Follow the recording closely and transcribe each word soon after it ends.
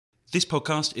This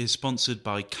podcast is sponsored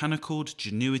by Canaccord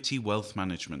Genuity Wealth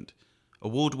Management,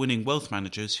 award-winning wealth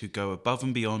managers who go above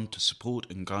and beyond to support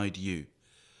and guide you.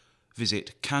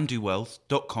 Visit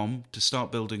candowealth.com to start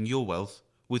building your wealth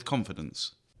with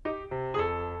confidence.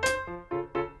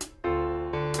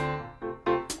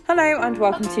 Hello and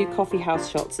welcome to Coffee House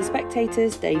Shots, the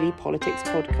Spectator's daily politics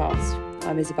podcast.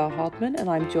 I'm Isabel Hardman and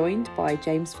I'm joined by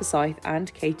James Forsyth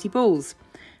and Katy Balls.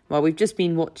 Well, we've just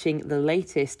been watching the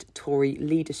latest Tory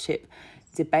leadership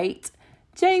debate.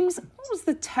 James, what was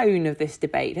the tone of this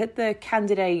debate? Had the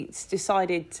candidates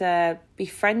decided to be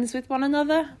friends with one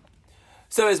another?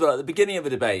 So, Isabel, at the beginning of the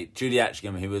debate, Julie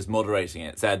Etchingham, who was moderating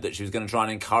it, said that she was going to try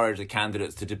and encourage the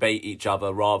candidates to debate each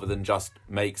other rather than just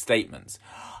make statements.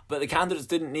 But the candidates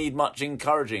didn't need much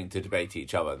encouraging to debate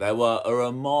each other. There were a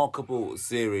remarkable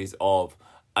series of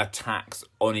attacks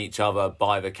on each other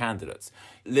by the candidates.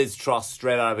 Liz Truss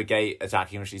straight out of the gate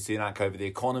attacking Rishi Sunak over the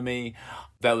economy.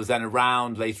 There was then a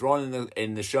round later on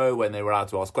in the show when they were allowed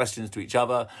to ask questions to each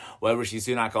other, where Rishi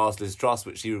Sunak asked Liz Truss,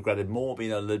 which she regretted more,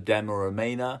 being a Lib Dem or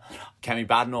Remainer. Kemi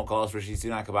Badenoch asked Rishi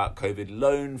Sunak about COVID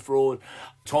loan fraud.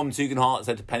 Tom Tugendhat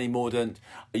said to Penny Mordaunt,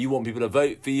 you want people to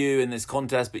vote for you in this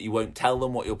contest, but you won't tell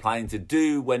them what you're planning to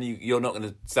do when you're not going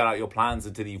to set out your plans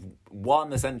until you've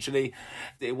won, essentially.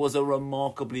 It was a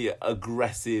remarkably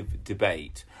aggressive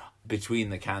debate between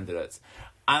the candidates.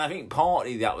 And I think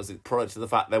partly that was a product of the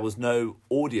fact there was no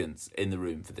audience in the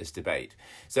room for this debate.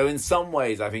 So in some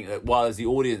ways, I think that while the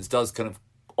audience does kind of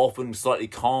often slightly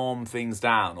calm things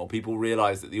down, or people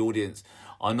realise that the audience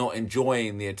are not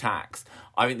enjoying the attacks,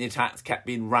 I think the attacks kept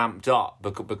being ramped up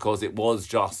because it was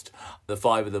just the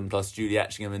five of them plus Julie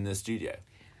Etchingham in the studio.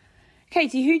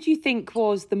 Katy, who do you think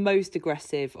was the most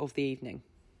aggressive of the evening?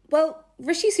 Well,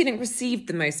 Rishi Sunak received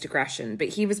the most aggression, but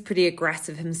he was pretty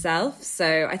aggressive himself.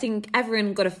 So I think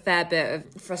everyone got a fair bit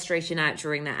of frustration out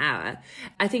during that hour.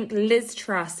 I think Liz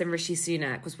Truss and Rishi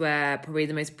Sunak was where probably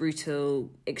the most brutal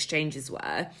exchanges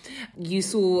were. You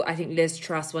saw, I think, Liz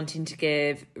Truss wanting to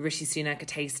give Rishi Sunak a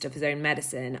taste of his own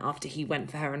medicine after he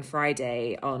went for her on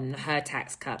Friday on her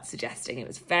tax cut, suggesting it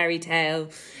was fairy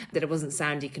tale, that it wasn't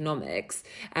sound economics.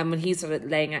 And when he started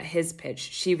laying out his pitch,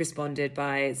 she responded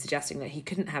by suggesting that he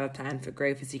couldn't have a plan for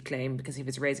growth, as he claimed, because he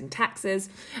was raising taxes,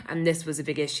 and this was a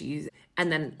big issue. And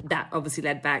then that obviously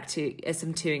led back to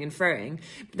some toing and froing.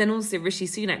 But then also Rishi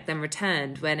Sunak then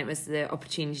returned when it was the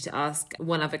opportunity to ask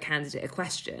one other candidate a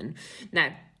question. Now,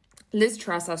 Liz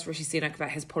Truss asked Rishi Sunak about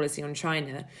his policy on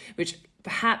China, which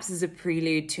perhaps is a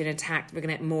prelude to an attack we're going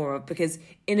to get more of, because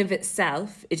in of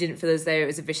itself, it didn't feel as though it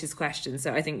was a vicious question.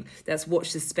 So I think let's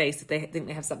watch this space if they think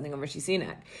they have something on Rishi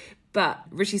Sunak. But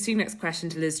Rishi Sunak's question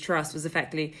to Liz Truss was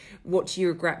effectively, what do you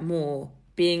regret more,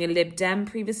 being a Lib Dem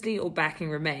previously or backing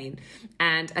Remain?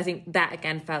 And I think that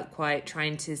again felt quite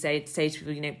trying to say to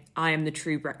people, I am the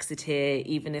true Brexiteer,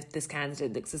 even if this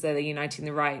candidate looks as though they're uniting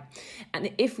the right.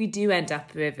 And if we do end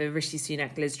up with a Rishi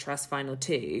Sunak Liz Truss final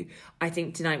two, I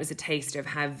think tonight was a taster of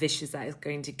how vicious that is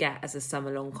going to get as a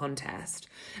summer-long contest.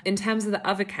 In terms of the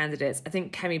other candidates, I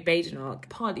think Kemi Badenoch,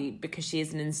 partly because she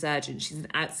is an insurgent, she's an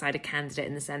outsider candidate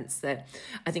in the sense that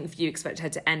I think if you expect her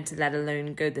to enter, let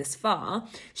alone go this far,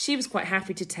 she was quite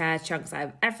happy to tear chunks out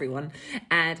of everyone.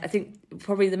 And I think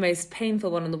probably the most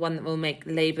painful one, and the one that will make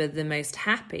Labour the most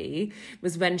happy,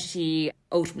 was when she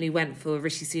ultimately went for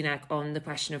Rishi Sunak on the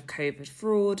question of COVID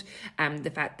fraud, the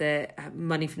fact that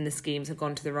money from the schemes have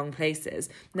gone to the wrong places.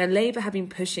 Now, Labour have been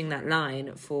pushing that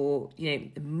line for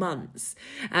months.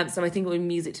 So I think it will be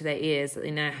music to their ears that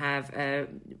they now have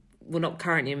well, not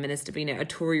currently a minister, but a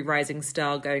Tory rising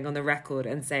star going on the record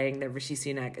and saying that Rishi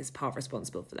Sunak is part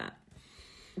responsible for that.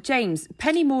 James,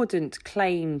 Penny Mordaunt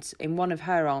claimed in one of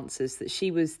her answers that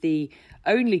she was the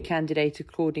only candidate,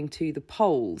 according to the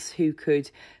polls, who could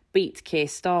beat Keir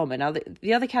Starmer. Now,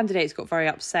 the other candidates got very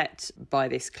upset by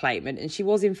this claim, and she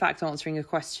was in fact answering a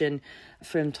question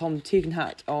from Tom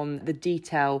Tugendhat on the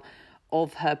detail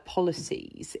of her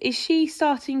policies. Is she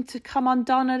starting to come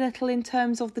undone a little in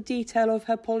terms of the detail of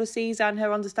her policies and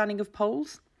her understanding of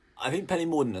polls? I think Penny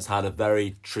Mordaunt has had a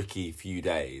very tricky few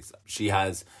days. She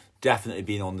has definitely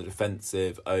been on the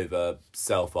defensive over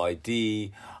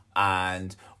self-ID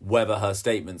and whether her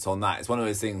statements on that. It's one of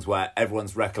those things where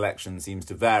everyone's recollection seems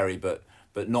to vary, but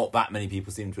not that many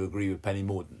people seem to agree with Penny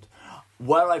Mordaunt.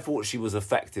 Where I thought she was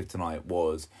effective tonight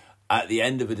was at the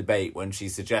end of a debate when she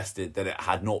suggested that it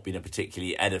had not been a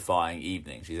particularly edifying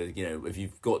evening. She said, if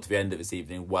you've got to the end of this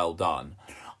evening, well done.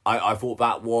 I thought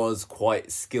that was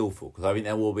quite skillful, because I think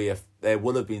there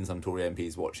will have been some Tory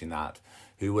MPs watching that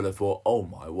who would have thought, oh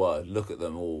my word, look at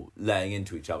them all laying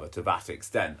into each other to that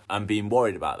extent, and being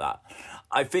worried about that.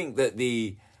 I think that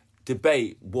the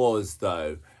debate was,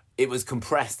 though, it was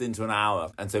compressed into an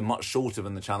hour, and so much shorter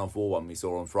than the Channel 4 one we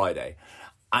saw on Friday.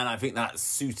 And I think that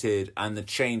suited, and the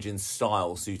change in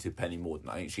style suited Penny Mordaunt.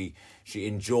 I think she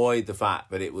enjoyed the fact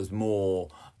that it was more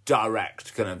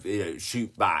direct, kind of,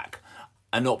 shoot back,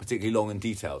 and not particularly long and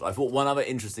detailed. I thought one other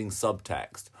interesting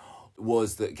subtext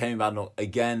was that Kemi Badenoch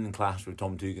again clashed with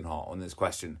Tom Tugendhat on this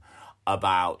question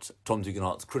about Tom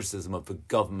Tugendhat's criticism of the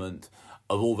government,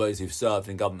 of all those who've served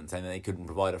in government, saying that they couldn't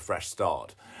provide a fresh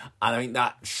start. And I think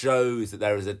that shows that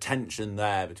there is a tension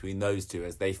there between those two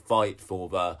as they fight for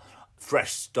the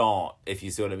fresh start, if you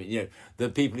see what I mean. The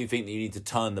people who think that you need to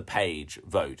turn the page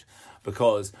vote,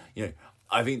 because,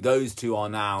 I think those two are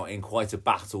now in quite a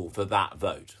battle for that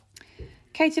vote.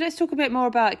 Katie, let's talk a bit more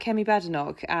about Kemi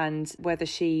Badenoch and whether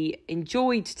she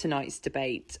enjoyed tonight's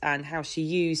debate and how she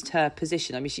used her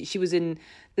position. I mean, she was in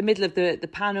the middle of the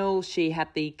panel. She had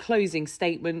the closing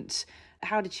statement.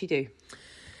 How did she do?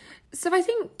 So I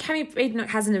think Kemi Badenoch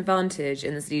has an advantage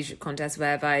in this leadership contest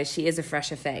whereby she is a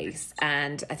fresher face,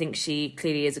 and I think she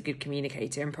clearly is a good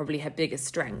communicator, and probably her biggest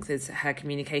strength is her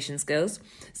communication skills.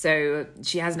 So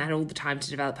she hasn't had all the time to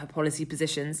develop her policy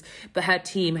positions, but her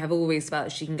team have always felt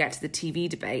she can get to the TV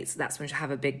debates. That's when she'll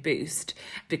have a big boost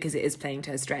because it is playing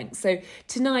to her strengths. So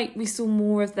tonight we saw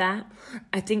more of that.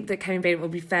 I think that Kemi Badenoch will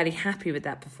be fairly happy with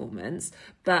that performance,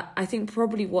 but I think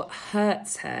probably what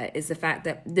hurts her is the fact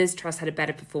that Liz Truss had a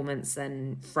better performance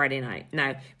than Friday night.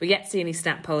 Now, we're yet to see any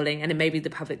stat polling, and maybe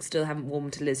the public still haven't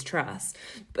warmed to Liz Truss,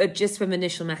 but just from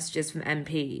initial messages from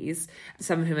MPs,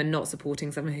 some of whom are not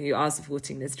supporting, some who are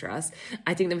supporting Liz Truss,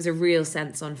 I think there was a real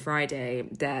sense on Friday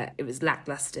that it was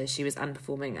lacklustre, she was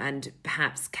underperforming, and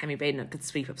perhaps Kemi Badenoch could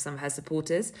sweep up some of her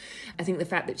supporters. I think the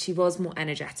fact that she was more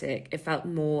energetic, it felt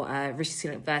more Rishi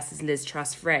Sunak versus Liz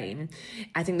Truss frame.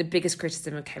 I think the biggest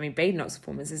criticism of Kemi Badenoch's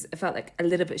performance is it felt like a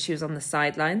little bit she was on the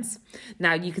sidelines.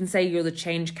 Now, you can say you're the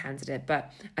change candidate,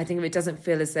 but I think if it doesn't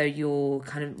feel as though you're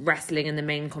kind of wrestling in the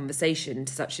main conversation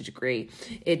to such a degree,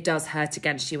 it does hurt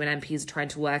against you when MPs are trying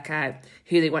to work out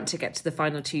who they want to get to the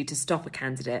final two to stop a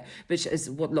candidate, which is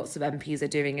what lots of MPs are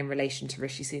doing in relation to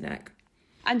Rishi Sunak.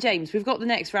 And James, we've got the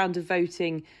next round of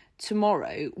voting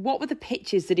tomorrow. What were the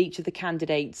pitches that each of the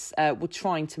candidates were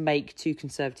trying to make to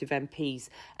Conservative MPs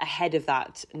ahead of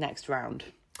that next round?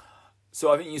 So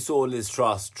I think you saw Liz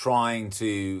Truss trying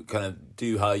to kind of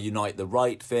do her unite the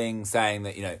right thing, saying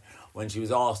that, when she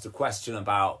was asked a question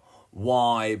about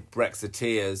why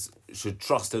Brexiteers should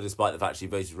trust her despite the fact she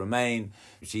voted Remain,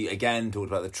 she again talked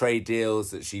about the trade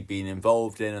deals that she'd been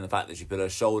involved in and the fact that she put her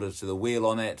shoulder to the wheel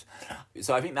on it.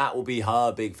 So I think that will be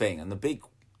her big thing. And the big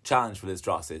challenge for Liz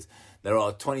Truss is there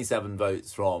are 27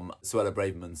 votes from Suella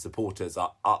Braverman's supporters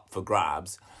are up for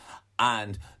grabs,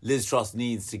 and Liz Truss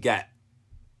needs to get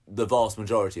the vast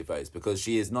majority of votes because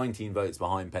she is 19 votes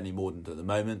behind Penny Mordaunt at the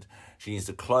moment. She needs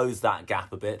to close that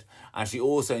gap a bit, and she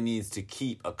also needs to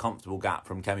keep a comfortable gap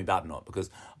from Kemi Badenoch, because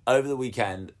over the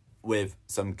weekend, with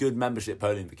some good membership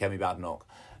polling for Kemi Badenoch,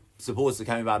 supporters of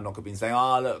Kemi Badenoch have been saying,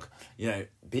 look,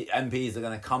 MPs are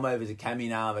going to come over to Kemi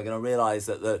now. They're going to realise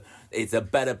that it's a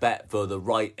better bet for the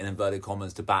right, in inverted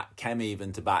commas, to back Kemi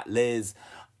than to back Liz.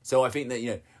 So I think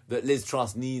that, that Liz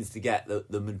Truss needs to get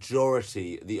the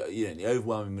majority, the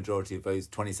overwhelming majority of those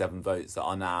 27 votes that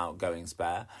are now going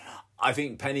spare. I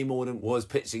think Penny Mordaunt was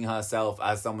pitching herself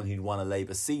as someone who'd won a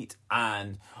Labour seat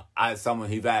and as someone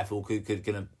who therefore could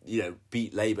kind of,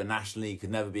 beat Labour nationally,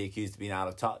 could never be accused of being out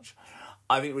of touch.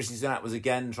 I think Rishi Sunak was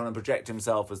again trying to project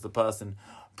himself as the person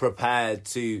prepared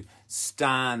to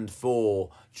stand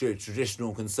for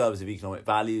traditional conservative economic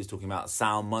values, talking about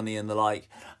sound money and the like.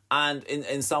 And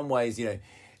in some ways,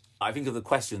 I think of the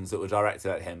questions that were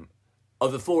directed at him.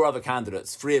 Of the four other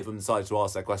candidates, three of them decided to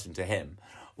ask that question to him,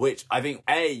 which I think,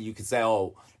 you could say,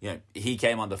 he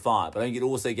came under fire. But I think it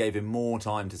also gave him more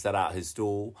time to set out his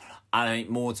stall, and I think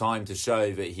more time to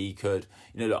show that he could,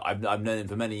 look, I've known him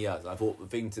for many years. And I thought the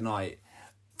thing tonight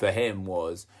for him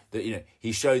was that,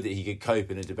 he showed that he could cope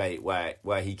in a debate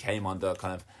where he came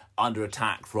under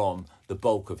attack from the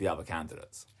bulk of the other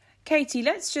candidates. Katie,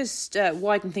 let's just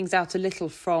widen things out a little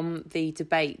from the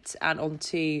debate and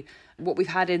onto what we've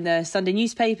had in the Sunday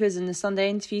newspapers and the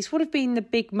Sunday interviews. What have been the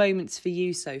big moments for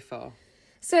you so far?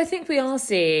 So I think we are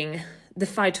seeing the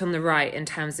fight on the right in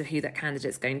terms of who that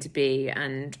candidate's going to be.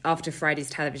 And after Friday's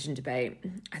television debate,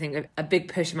 I think a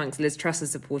big push amongst Liz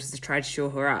Truss's supporters to try to shore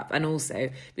her up. And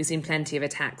also, we've seen plenty of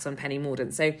attacks on Penny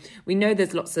Mordaunt. So we know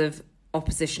there's lots of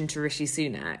opposition to Rishi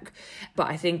Sunak. But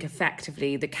I think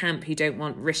effectively the camp who don't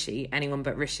want Rishi, anyone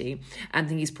but Rishi, and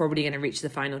think he's probably going to reach the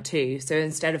final two. So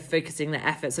instead of focusing their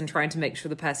efforts on trying to make sure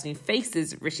the person who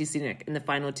faces Rishi Sunak in the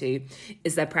final two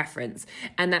is their preference.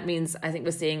 And that means I think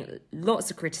we're seeing lots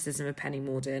of criticism of Penny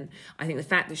Mordaunt. I think the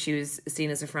fact that she was seen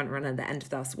as a front runner at the end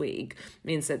of last week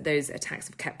means that those attacks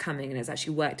have kept coming and it's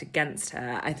actually worked against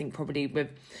her. I think probably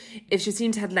if she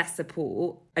seemed to have less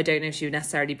support, I don't know if she would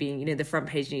necessarily be, the front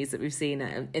page news that we've seen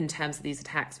in terms of these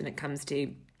attacks when it comes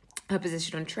to her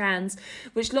position on trans,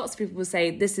 which lots of people will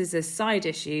say this is a side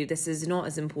issue, this is not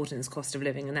as important as cost of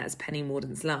living, and that's Penny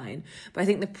Mordaunt's line. But I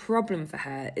think the problem for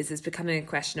her is it's becoming a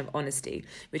question of honesty,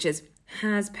 which is,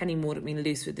 has Penny Mordaunt been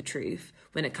loose with the truth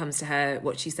when it comes to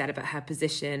what she said about her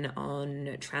position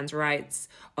on trans rights,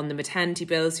 on the maternity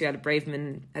bills? Suella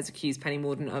Braverman has accused Penny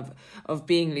Mordaunt of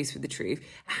being loose with the truth.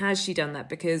 Has she done that?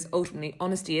 Because ultimately,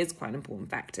 honesty is quite an important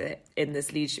factor in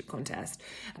this leadership contest.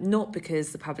 Not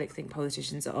because the public think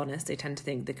politicians are honest, they tend to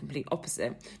think the complete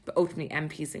opposite, but ultimately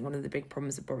MPs think one of the big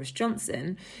problems of Boris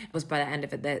Johnson was by the end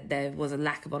of it there was a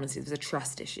lack of honesty, there was a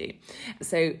trust issue.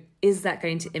 So is that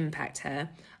going to impact her?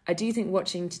 I do think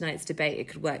watching tonight's debate, it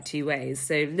could work two ways.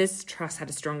 So Liz Truss had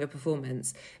a stronger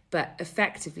performance, but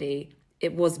effectively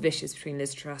it was vicious between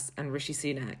Liz Truss and Rishi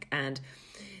Sunak. And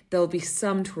there'll be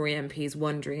some Tory MPs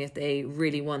wondering if they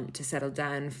really want to settle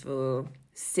down for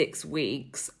 6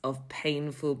 weeks of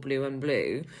painful blue and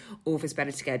blue, or if it's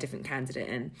better to get a different candidate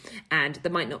in. And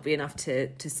there might not be enough to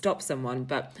stop someone,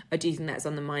 but I do think that's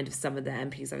on the mind of some of the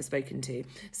MPs I've spoken to.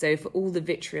 So for all the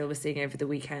vitriol we're seeing over the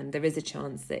weekend, there is a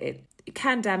chance that it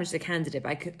can damage the candidate,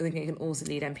 but I think it can also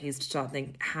lead MPs to start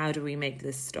thinking, how do we make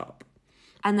this stop?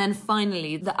 And then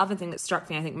finally, the other thing that struck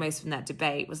me, I think, most from that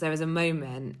debate was there was a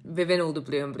moment within all the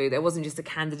blue and blue. There wasn't just the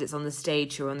candidates on the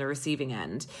stage who were on the receiving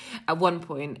end. At one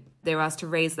point, they were asked to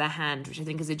raise their hand, which I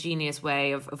think is a genius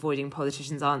way of avoiding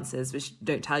politicians' answers, which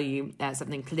don't tell you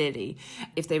something clearly,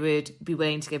 if they would be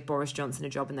willing to give Boris Johnson a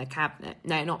job in their cabinet.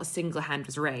 Now, not a single hand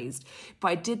was raised. But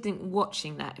I did think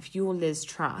watching that, if you're Liz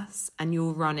Truss and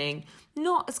you're running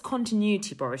not as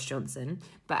continuity Boris Johnson,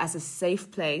 but as a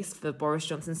safe place for Boris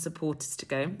Johnson's supporters to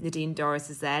go. Nadine Dorries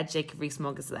is there, Jacob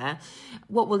Rees-Mogg is there.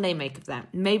 What will they make of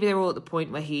that? Maybe they're all at the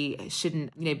point where he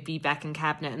shouldn't, be back in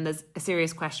cabinet, and there's a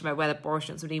serious question about whether Boris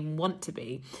Johnson would even want to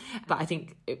be. But I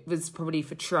think it was probably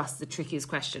for Truss the trickiest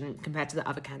question compared to the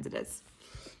other candidates.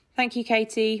 Thank you,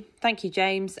 Katie. Thank you,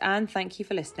 James. And thank you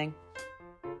for listening.